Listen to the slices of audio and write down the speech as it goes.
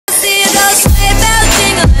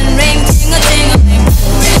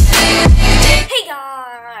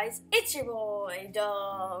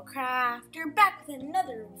here back with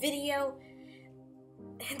another video,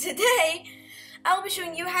 and today I'll be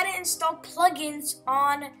showing you how to install plugins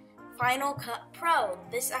on Final Cut Pro,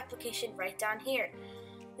 this application right down here.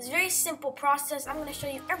 It's a very simple process. I'm going to show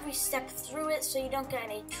you every step through it so you don't get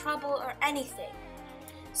any trouble or anything.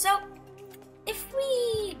 So if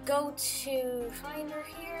we go to Finder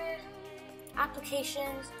here,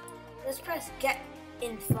 Applications, let's press Get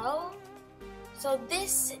Info. So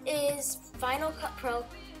this is Final Cut Pro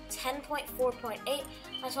 10.4.8. I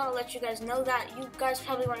just want to let you guys know that. You guys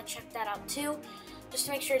probably want to check that out too, just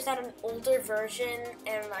to make sure it's not an older version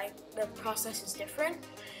and like the process is different.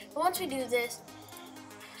 But once we do this,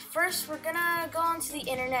 first we're gonna go onto the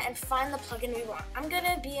internet and find the plugin we want. I'm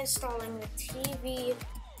gonna be installing the TV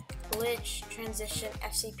Glitch Transition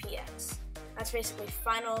FCPX. That's basically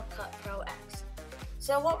Final Cut Pro X.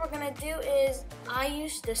 So what we're gonna do is, I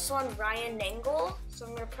use this one, Ryan Nangle. So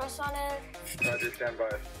I'm gonna press on it. Roger, stand by.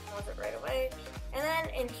 Pause it right away. And then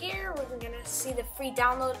in here, we're gonna see the free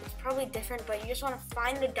download. It's probably different, but you just wanna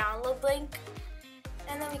find the download link.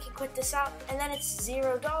 And then we can quit this out. And then it's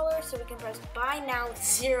 $0, so we can press buy now with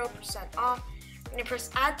 0% off. We're gonna press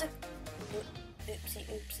add to,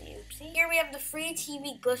 oopsie. Here we have the free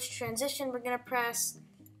TV Glitch Transition. We're gonna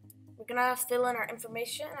fill in our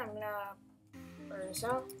information. I'm gonna blur this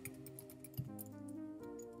out.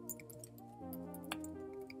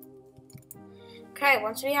 Okay,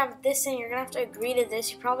 once we have this in, you're gonna have to agree to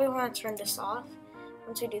this. You probably want to turn this off.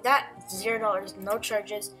 Once we do that, it's $0, no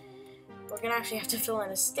charges. We're gonna actually have to fill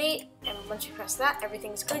in a state, and once you press that,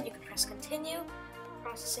 everything's good. You can press continue.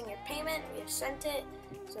 Processing your payment, we have sent it.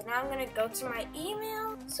 So now I'm gonna go to my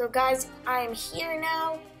email. So guys, I am here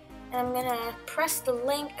now, and I'm gonna press the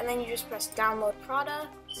link, and then you just press download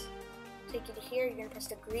product. Take you to here, you're gonna press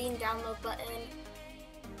the green download button,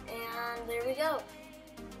 and there we go.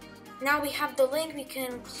 Now we have the link, we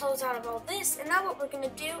can close out of all this, and now what we're gonna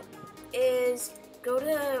do is go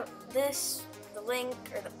to this, the link,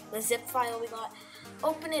 or the zip file we got,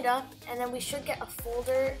 open it up, and then we should get a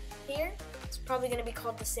folder here. It's probably gonna be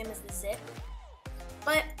called the same as the zip,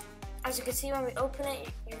 but as you can see, when we open it,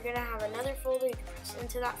 you're gonna have another folder. You can press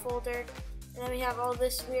into that folder, and then we have all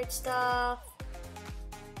this weird stuff,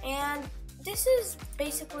 and this is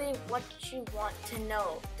basically what you want to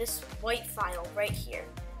know, this white file right here.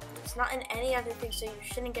 It's not in any other thing, so you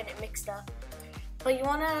shouldn't get it mixed up. But you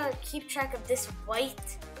want to keep track of this white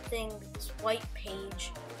thing, this white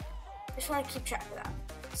page. Just want to keep track of that.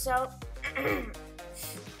 So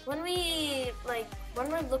when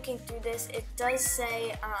we're looking through this, it does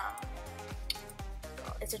say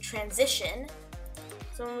it's a transition.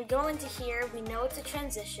 So when we go into here, we know it's a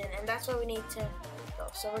transition, and that's why we need to go.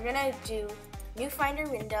 So we're gonna do new Finder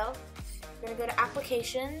window. We're gonna go to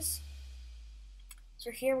Applications. So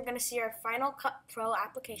here we're going to see our Final Cut Pro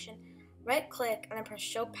application. Right click and then press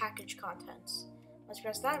Show Package Contents. Once you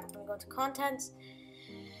press that, we're going to go to Contents.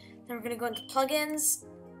 Then we're going to go into Plugins.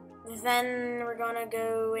 Then we're going to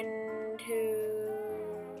go into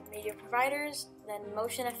Media Providers. Then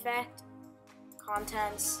Motion Effect,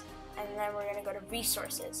 Contents, and then we're going to go to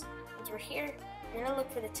Resources. Once we're here, we're going to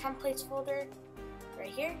look for the Templates folder right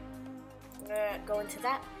here. We're going to go into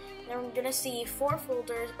that. Then we're going to see 4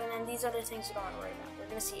 folders, and then these other things you don't want to worry about. We're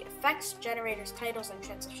going to see effects, generators, titles, and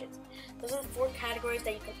transitions. Those are the 4 categories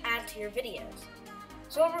that you can add to your videos.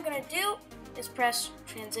 So what we're going to do is press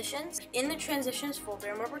transitions in the transitions folder,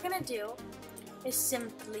 and what we're going to do is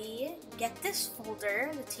simply get this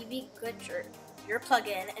folder, the TV Glitch or your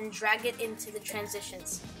plugin, and drag it into the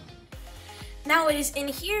transitions. Now it is in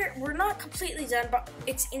here. We're not completely done, but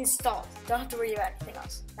it's installed. Don't have to worry about anything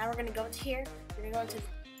else. Now we're going to go into here. We're going to go into the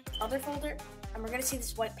other folder, and we're going to see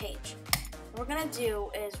this white page. What we're going to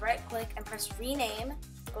do is right click and press rename,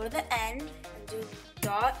 go to the end, and do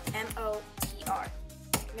 .motr.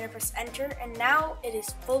 We're going to press enter, and now it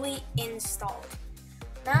is fully installed.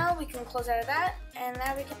 Now we can close out of that, and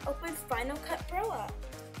now we can open Final Cut Pro up.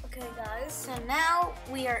 Okay guys, so now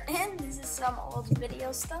we are in. This is some old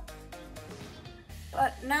video stuff.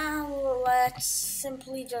 But now let's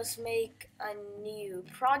simply just make a new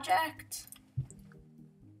project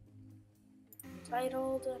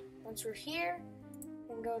entitled. Once we're here,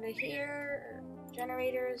 we can go to here,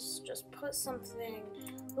 generators, just put something.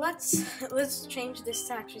 Let's change this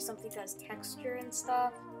to actually something that has texture and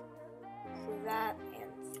stuff. So that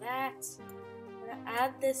and that. I'm gonna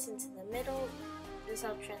add this into the middle. This is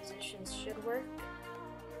how transitions should work.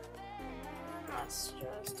 Let's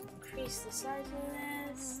just increase the size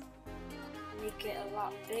of this, make it a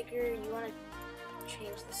lot bigger. You want to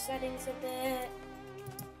change the settings a bit,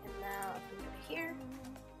 and now if we go here,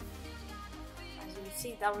 as you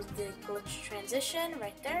see, that was the glitch transition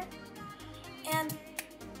right there. And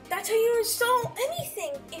that's how you install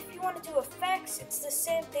anything. If you want to do effects, it's the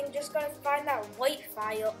same thing. Just gotta find that white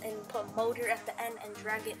file and put motor at the end and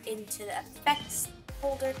drag it into the effects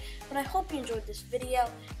folder. But I hope you enjoyed this video.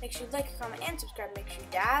 Make sure you like, comment, and subscribe. Make sure you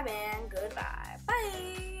dab, and goodbye.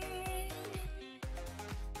 Bye.